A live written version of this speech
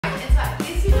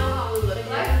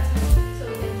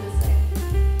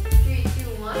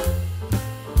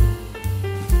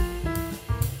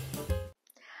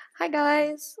Hi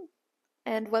guys,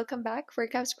 and welcome back for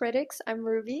Caps Critics. I'm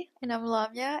Ruby. And I'm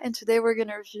Lamia, and today we're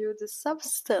gonna review The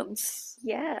Substance.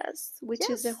 Yes, which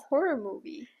is a Yes, horror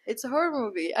movie. it's a horror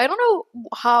movie. I don't know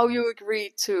how you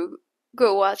agreed to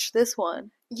go watch this one.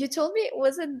 You told me it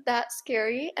wasn't that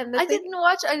scary, and the I thing, didn't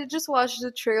watch, I just watched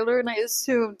the trailer and I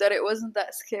assumed that it wasn't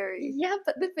that scary. yeah,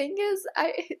 but the thing is,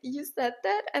 you said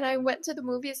that, and I went to the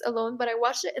movies alone, but I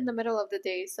watched it in the middle of the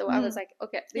day, so I was Mm, like,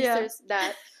 okay, at least yeah. there's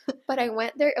that. But I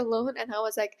went there alone, and I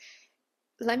was like,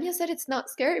 Lemia said it's not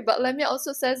scary, but Lemia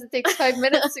also says it takes 5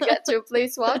 minutes to get to a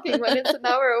place walking when it's an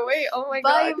hour away. Oh my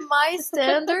By god. my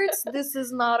standards, this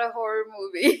is not a horror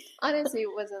movie. Honestly,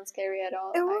 it wasn't scary at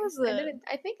all. It I wasn't. didn't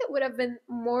I think it would have been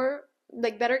more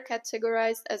like better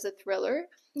categorized as a thriller,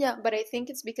 Yeah. but I think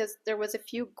it's because there was a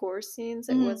few gore scenes.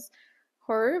 It Mm, was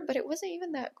horror, but it wasn't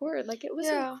even that gore. Like it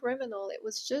wasn't yeah. criminal. It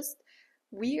was just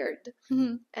weird.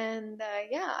 Mm. And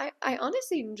yeah, I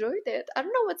honestly enjoyed it. I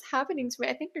don't know what's happening to me.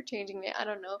 I think you're changing me. I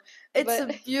don't know. It's a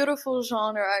But beautiful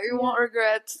genre. You yeah. won't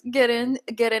regret getting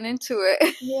into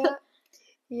it. Yeah.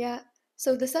 Yeah.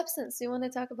 So the substance, you want to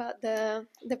talk about the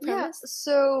Yeah, premise?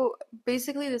 so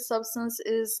basically, The Substance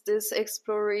is this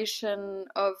exploration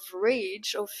of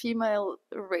rage, of female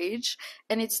rage,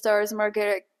 and it stars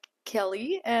Margaret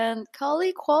Kelly and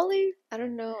Qualley, I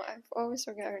don't know. I've always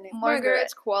forgot her name. Margaret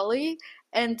Margaret. Qualley,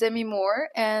 and Demi Moore,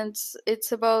 and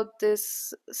it's about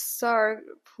this star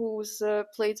who's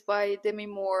played by Demi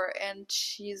Moore, and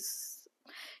she's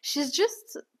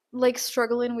just like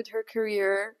struggling with her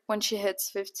career when she hits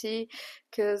 50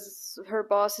 because her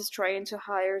boss is trying to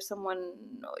hire someone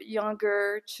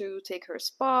younger to take her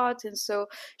spot, and so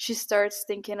she starts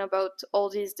thinking about all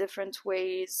these different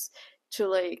ways to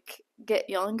like get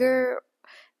younger.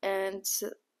 And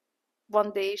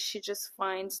one day she just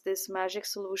finds this magic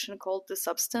solution called the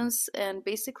substance, and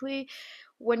basically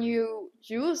when you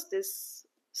use this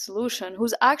solution,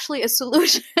 who's actually a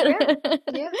solution,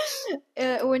 Yeah.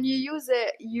 Yeah. when you use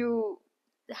it, you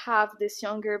have this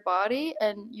younger body,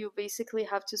 and you basically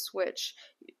have to switch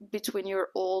between your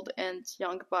old and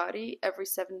young body every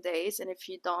 7 days, and if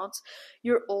you don't,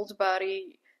 your old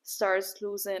body starts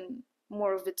losing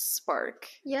more of its spark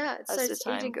Yeah, it as the starts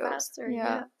time aging goes. faster. Yeah.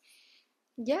 Yeah.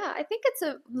 Yeah, I think it's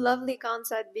a lovely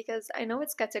concept because I know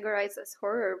it's categorized as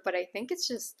horror, but I think it's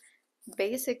just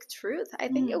basic truth. I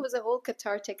think it Mhm. was a whole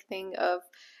cathartic thing of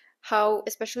how,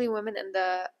 especially women in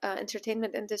the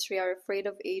entertainment industry, are afraid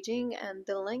of aging and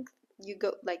the length you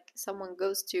go, like someone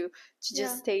goes to just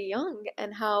Yeah. stay young,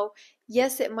 and how,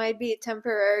 yes, it might be a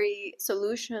temporary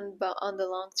solution, but on the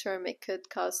long term, it could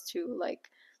cause to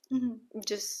like Mhm.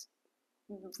 just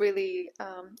really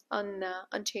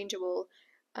unchangeable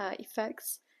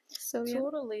effects. So yeah,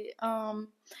 Totally.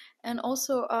 And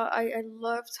also, I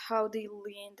loved how they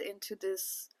leaned into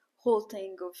this whole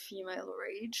thing of female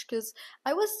rage, because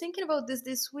I was thinking about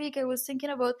this week. I was thinking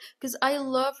about, because I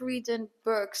love reading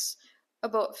books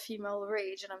about female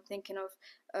rage, and I'm thinking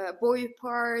of Boy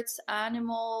Parts,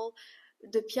 Animal,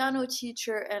 The Piano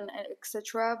Teacher, and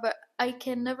etc. But I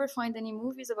can never find any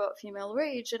movies about female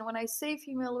rage. And when I say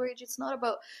female rage, it's not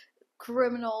about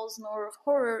criminals nor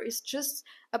horror. It's just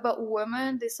about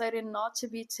women deciding not to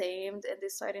be tamed and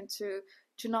deciding to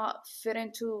not fit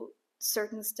into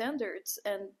certain standards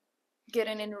and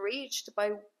getting enraged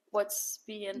by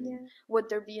yeah, what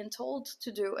they're being told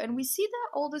to do. And we see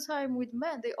that all the time with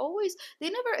men. They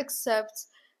never accept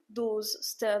those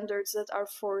standards that are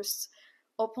forced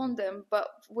upon them, but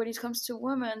when it comes to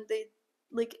women, they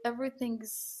like everything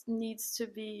needs to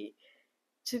be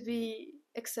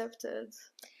accepted.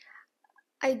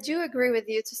 I do agree with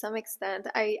you to some extent.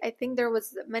 I think there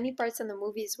was many parts in the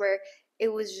movies where it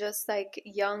was just like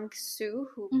young Sue,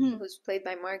 Hmm. who's played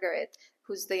by Margaret,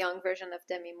 who's the young version of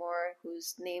Demi Moore,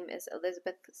 whose name is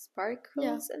Elizabeth Yeah.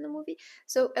 Sparkles in the movie.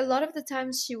 So a lot of the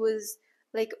times she was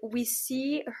like, we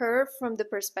see her from the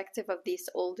perspective of these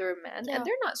older men, and Yeah.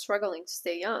 they're not struggling to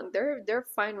stay young. They're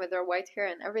fine with their white hair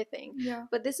and everything. Yeah.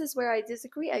 But this is where I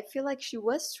disagree. I feel like she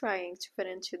was trying to fit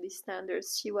into these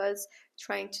standards. She was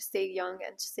trying to stay young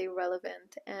and to stay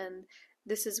relevant, and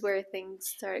this is where things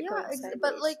start Yeah, going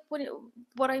but like sideways.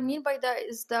 what I mean by that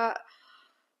is that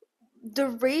the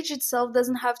rage itself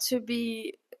doesn't have to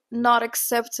be not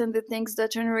accepting the things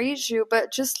that enrage you, but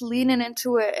just leaning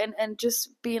into it and just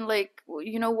being like,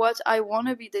 you know what, I want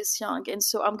to be this young, and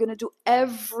so I'm gonna do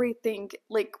everything,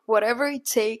 like whatever it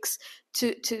takes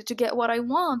to get what I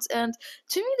want. And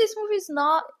to me, this movie is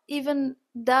not even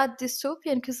that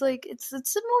dystopian, because like it's a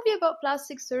movie about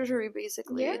plastic surgery.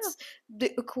 Basically, Yeah. it's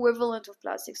the equivalent of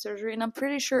plastic surgery, and I'm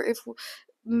pretty sure if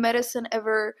medicine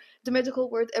ever the medical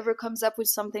world ever comes up with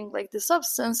something like the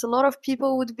substance, a lot of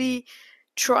people would be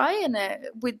trying it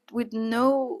with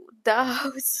no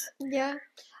doubts. Yeah.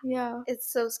 Yeah.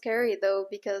 It's so scary though,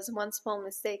 because one small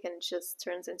mistake and it just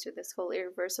turns into this whole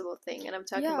irreversible thing. And I'm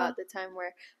talking Yeah. about the time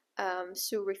where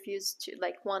Sue refused to,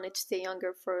 like, wanted to stay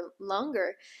younger for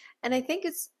longer. And I think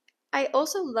I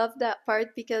also love that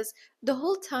part because the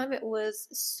whole time it was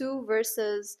Sue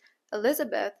versus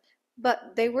Elizabeth,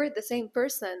 but they were the same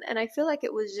person. And I feel like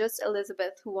it was just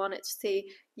Elizabeth who wanted to stay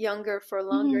younger for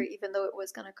longer, Hmm. even though it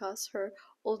was gonna cost her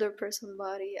older person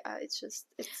body. It's just,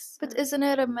 But isn't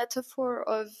it a metaphor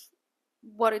of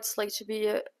what it's like to be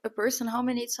a person? How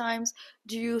many times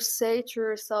do you say to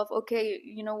yourself, okay,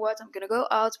 you know what, I'm gonna go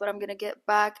out, but I'm gonna get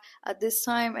back at this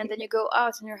time, and then you go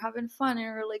out and you're having fun and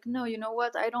you're like, no, you know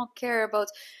what, I don't care about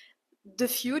the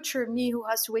future me who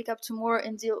has to wake up tomorrow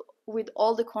and deal with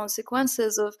all the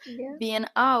consequences of yeah. being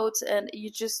out, and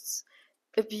you just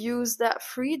abuse that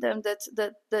freedom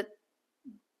that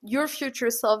your future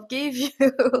self gave you.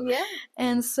 Yeah.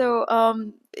 And so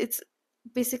it's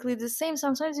basically the same.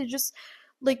 Sometimes you just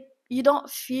like you don't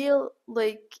feel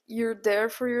like you're there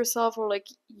for yourself, or like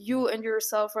you and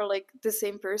yourself are like the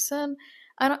same person.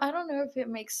 I don't know if it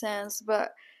makes sense,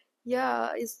 but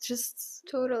yeah, it's just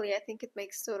Totally, I think it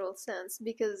makes total sense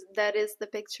because that is the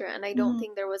picture, and I don't mm,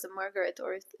 think there was a Margaret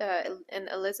or an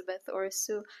Elizabeth or a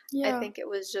Sue. I yeah. think it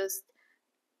was just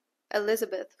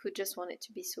Elizabeth who just wanted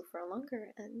to be Sue for longer,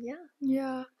 and yeah,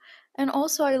 Yeah. And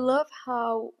also I love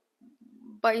how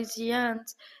by the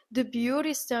end the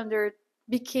beauty standard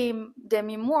became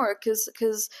Demi Moore,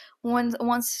 because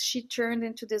once she turned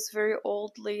into this very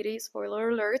old lady, spoiler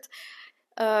alert,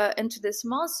 into this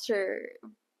monster,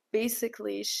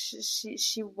 basically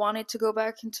she wanted to go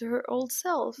back into her old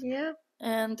self. yeah,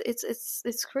 And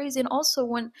it's crazy. And also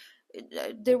when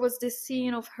there was this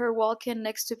scene of her walking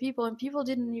next to people and people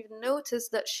didn't even notice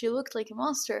that she looked like a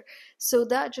monster. So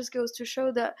that just goes to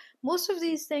show that most of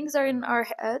these things are in our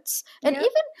heads. And yeah.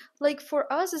 even like for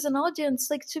us as an audience,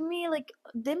 like to me, like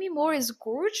Demi Moore is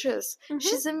gorgeous. Hmm.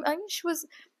 I mean, she was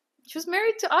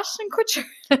married to Ashton Kutcher.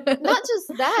 Not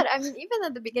just that, I mean, even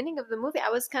at the beginning of the movie, I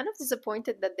was kind of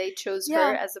disappointed that they chose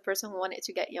her Yeah. as the person who wanted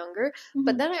to get younger.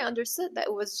 But Hmm. then I understood that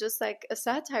it was just like a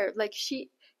satire. Like she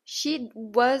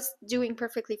was doing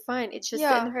perfectly fine. It's just in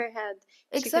Yeah, her head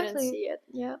she couldn't exactly. see it.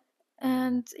 Yeah.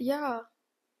 And yeah,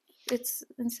 it's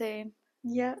insane.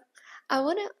 Yeah.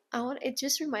 It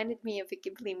just reminded me of a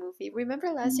Ghibli movie.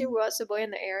 Remember last year Hmm. we watched The Boy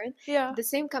and the Heron? Yeah. The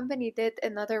same company did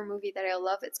another movie that I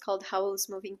love. It's called Howl's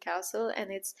Moving Castle,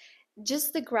 and it's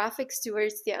just the graphics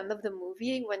towards the end of the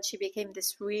movie when she became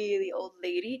this really old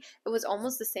lady. It was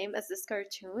almost the same as this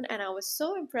cartoon, and I was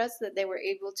so impressed that they were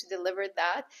able to deliver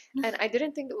that. And I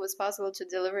didn't think it was possible to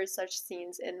deliver such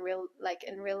scenes in real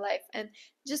life. And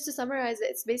just to summarize it,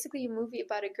 it's basically a movie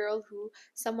about a girl who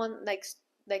someone like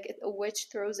a witch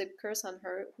throws a curse on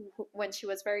her when she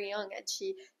was very young, and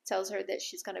she tells her that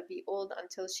she's gonna be old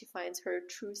until she finds her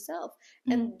true self.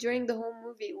 Hmm. And during the whole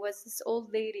movie was this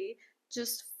old lady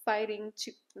just fighting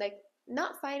to, like,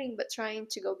 not fighting but trying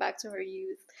to go back to her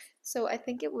youth. So I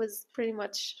think it was pretty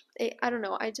much I don't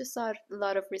know, I just saw a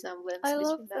lot of resemblance I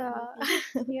love between that movie.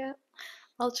 that. Yeah.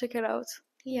 I'll check it out.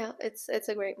 Yeah, it's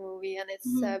a great movie, and it's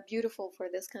Hmm. beautiful for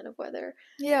this kind of weather.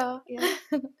 Yeah. Yeah.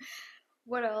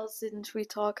 What else didn't we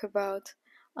talk about?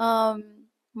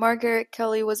 Margaret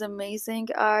Kelly was amazing.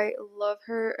 I love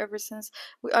her ever since.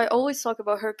 I always talk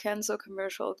about her Kenzo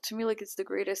commercial. To me, like it's the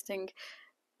greatest thing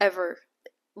ever,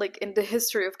 like in the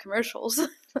history of commercials.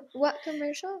 What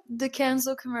commercial? The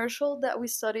Kenzo commercial that we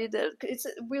studied,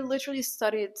 we literally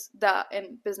studied that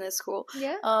in business school.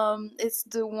 Yeah. It's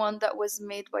the one that was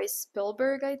made by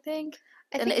Spielberg, I think,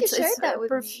 I and think you it's shared a that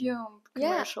with me. perfume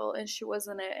Yeah. commercial, and she was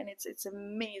in it, and it's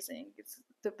amazing. It's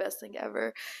the best thing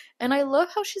ever, and I love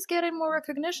how she's getting more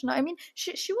recognition. I mean,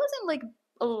 she was in like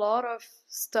a lot of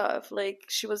stuff. Like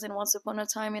she was in Once Upon a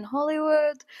Time in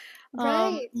Hollywood.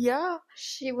 Right. Yeah,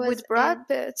 She was with Brad in,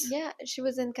 Pitt. yeah, she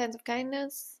was in Kinds of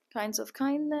Kindness. Kinds of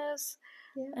Kindness.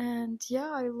 Yeah. And yeah,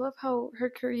 I love how her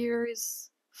career is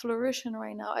flourishing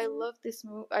right now. I Mhm. love this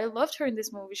movie. I loved her in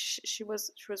this movie. She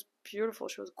was beautiful.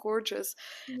 She was gorgeous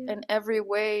Yeah. in every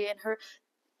way. And her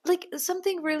like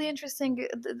something really interesting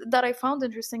that I found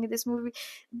interesting in this movie.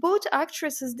 Both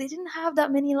actresses, they didn't have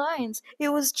that many lines. It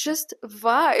was just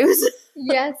vibes.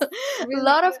 Yes. A Really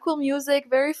lot of good. cool music,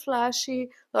 very flashy,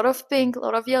 a lot of pink, a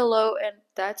lot of yellow, and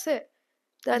that's it.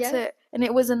 That's Yes. it. And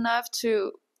it was enough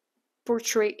to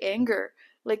portray anger,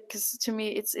 like because to me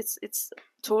it's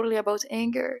totally about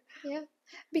anger. Yeah.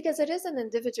 Because it is an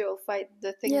individual fight,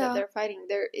 the thing that Yeah. they're fighting.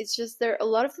 It's just they're a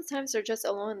lot of the times they're just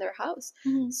alone in their house.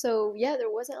 Hmm. So yeah, there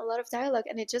wasn't a lot of dialogue,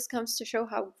 and it just comes to show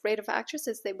how great of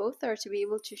actresses they both are to be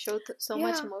able to show so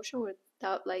much Yeah, emotion with.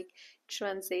 without like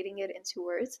translating it into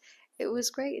words. It was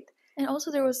great. And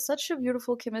also, there was such a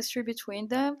beautiful chemistry between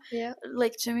them. Yeah,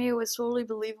 Like, to me, it was totally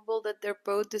believable that they're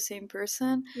both the same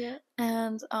person. yeah.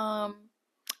 And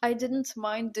I didn't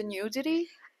mind the nudity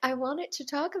I wanted to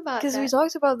talk about because we that.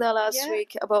 talked about that last Yeah,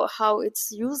 week about how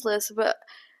it's useless, but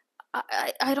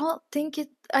I don't think it.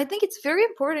 I think it's very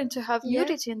important to have yeah.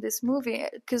 nudity in this movie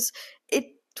because it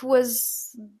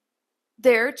was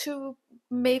there to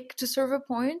serve a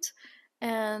point.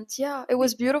 And yeah, it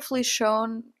was beautifully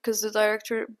shown because the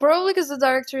director, probably because the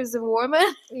director is a woman.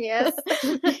 Yes.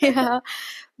 Yeah,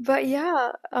 but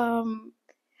yeah,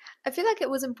 I feel like it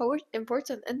was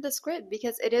important in the script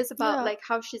because it is about yeah. like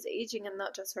how she's aging and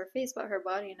not just her face, but her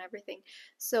body and everything.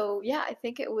 So yeah, I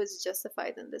think it was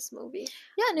justified in this movie.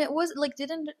 Yeah, and it was like they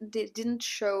didn't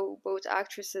show both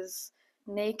actresses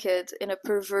naked in a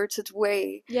perverted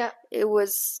way. Yeah, It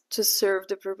was to serve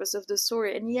the purpose of the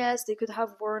story. And yes, they could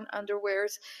have worn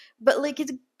underwears, but like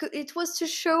it was to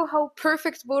show how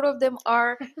perfect both of them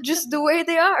are just the way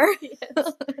they are.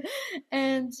 yes.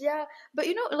 And yeah, but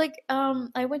like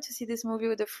I went to see this movie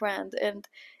with a friend, and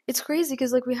it's crazy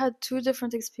because like we had two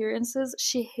different experiences.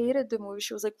 She hated the movie.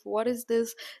 She was like, "What is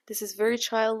this? This is very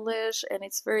childish and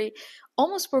it's very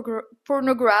almost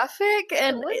pornographic." It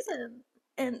and wasn't.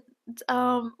 and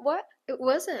what It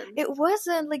wasn't. it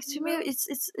wasn't like, to me, No.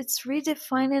 it's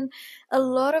redefining a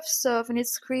lot of stuff, and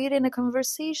it's creating a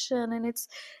conversation, and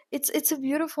it's a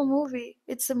beautiful movie.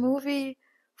 It's a movie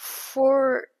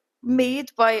for made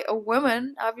by a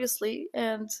woman, obviously,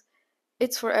 and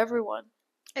it's for everyone.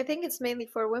 I think it's mainly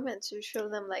for women to show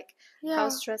them like how Yeah,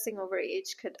 stressing over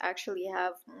age could actually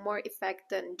have more effect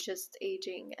than just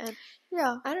aging. And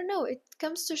yeah. I don't know, it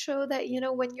comes to show that,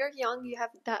 when you're young, you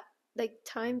have that like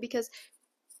time because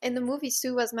in the movie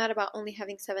Sue was mad about only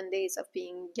having 7 days of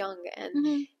being young. And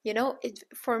Hmm. it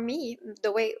for me,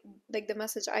 the way like the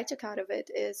message I took out of it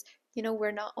is,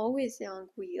 we're not always young.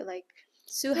 We like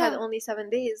Sue had Yeah, only 7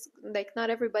 days. Like not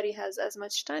everybody has as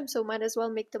much time, so might as well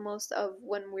make the most of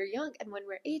when we're young, and when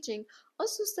we're aging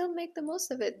also still make the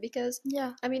most of it. Because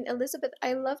yeah. I mean, Elizabeth,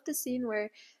 I love the scene where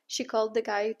she called the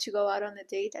guy to go out on a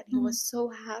date, and he Hmm. was so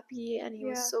happy and he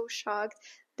was Yeah, so shocked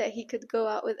that he could go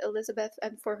out with Elizabeth.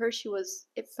 And for her,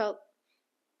 it felt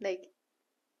like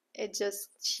it just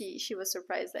she was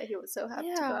surprised that he was so happy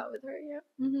to go yeah. out with her. Yeah.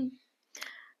 Hmm.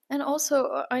 And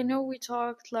also, I know we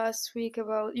talked last week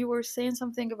about, you were saying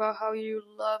something about how you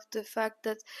loved the fact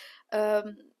that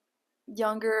um,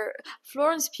 younger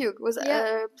Florence Pugh was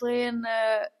Yeah. playing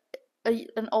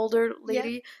an older Yeah.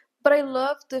 lady, but I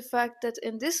love the fact that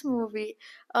in this movie,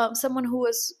 someone who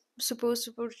was supposed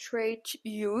to portray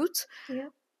youth Yeah.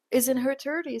 is in her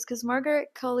 30s, because Margaret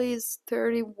Qualley is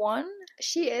 31.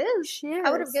 She is. She I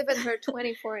would have is. given her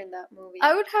 24 in that movie.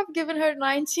 I would have given her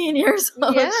 19 years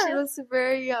old. She Yeah. was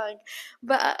very young.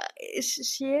 But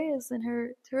she is in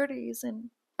her 30s, and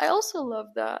I also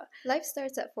love that. Life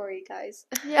starts at 40, guys.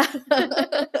 Yeah.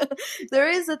 There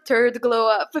is a third glow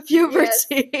up, Yes.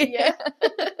 puberty. Yeah.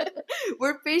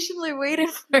 We're patiently waiting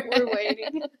for We're it.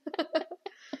 waiting.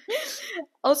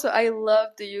 Also, I love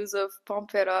the use of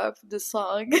Pump It Up, the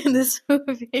song in this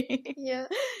movie. Yeah.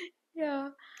 Yeah.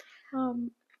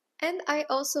 Um, And I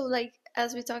also like,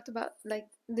 as we talked about, like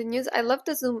the news, I love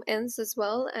the zoom ins as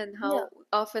well and yeah. how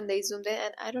often they zoomed in.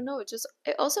 And I don't know, it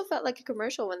also felt like a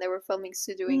commercial when they were filming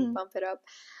Sue doing Mhm. Pump It Up.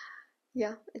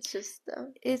 Yeah, it's just,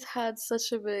 It had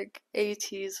such a big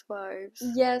 80s vibes.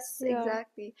 yes, Yeah.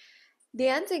 exactly. The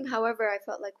ending, however, I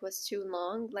felt like was too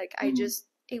long. Like Mhm.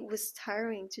 it was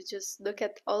tiring to just look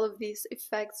at all of these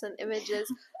effects and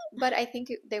images. But I think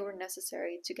they were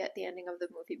necessary to get the ending of the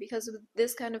movie because with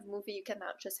this kind of movie, you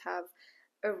cannot just have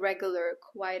a regular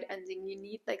quiet ending. You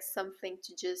need like something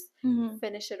to just Mhm.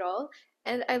 finish it all.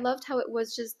 And I loved how it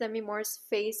was just Demi Moore's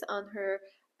face on her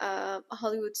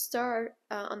Hollywood star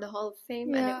on the Hall of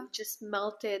Fame, and it Yeah. just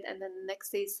melted. And then the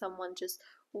next day, someone just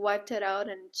wiped it out,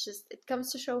 and it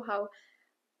comes to show how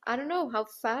I don't know how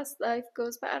fast life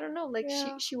goes by. I don't know. Like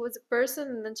Yeah. she was a person,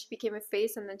 and then she became a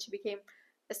face, and then she became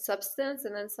a substance,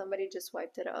 and then somebody just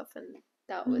wiped it off, and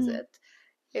that was Mhm. it.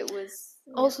 It was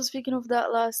yeah. Also, speaking of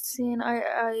that last scene,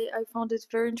 I found it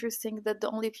very interesting that the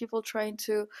only people trying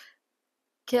to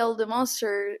kill the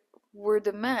monster were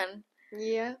the men,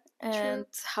 Yeah, true. and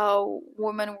how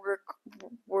women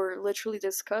were literally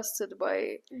disgusted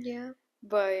Yeah.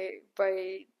 by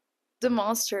the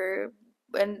monster.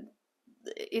 And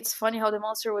it's funny how the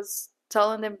monster was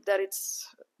telling them that it's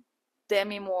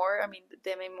Demi Moore, I mean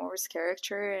Demi Moore's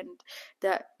character, and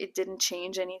that it didn't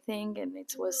change anything and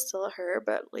it was No. still her,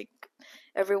 but like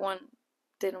everyone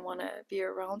didn't want to be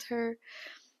around her.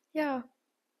 Yeah,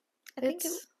 I think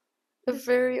it's. a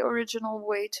very original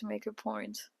way to make a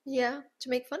point. Yeah, to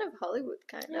make fun of Hollywood,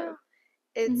 kind Yeah. of.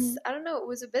 It's, Mm-hmm. I don't know, it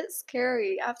was a bit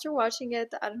scary. After watching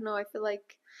it, I don't know, I feel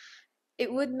like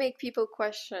it would make people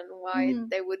question why Mm-hmm.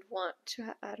 they would want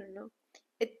to, I don't know.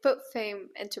 It put fame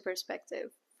into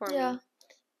perspective for Yeah, me.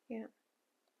 Yeah.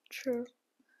 true.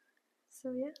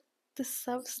 So yeah, The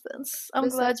substance. the I'm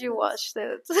glad you substance. watched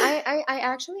it. I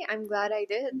actually, I'm glad I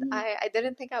did. Mhm. I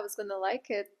didn't think I was gonna like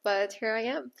it, but here I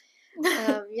am.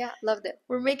 Yeah, loved it.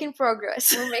 We're making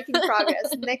progress. We're making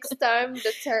progress. Next time,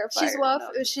 the Terrifier. No, I'm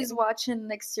just She's kidding. watching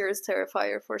next year's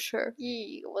Terrifier for sure.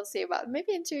 Yee, we'll see about it.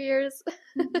 Maybe in 2 years.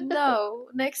 No,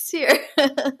 next year.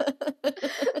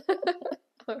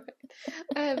 Alright.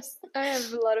 I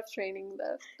have a lot of training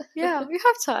left. Yeah, we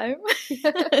have time.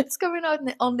 It's coming out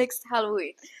on next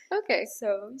Halloween. Okay,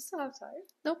 So we still have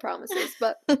no promises,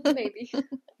 but time. maybe.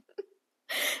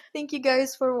 Thank you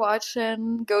guys for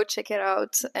watching. Go check it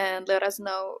out and let us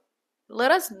know.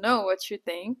 Let us know what you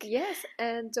think. Yes,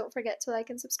 and don't forget to like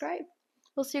and subscribe.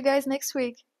 We'll see you guys next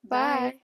week. Bye. Bye.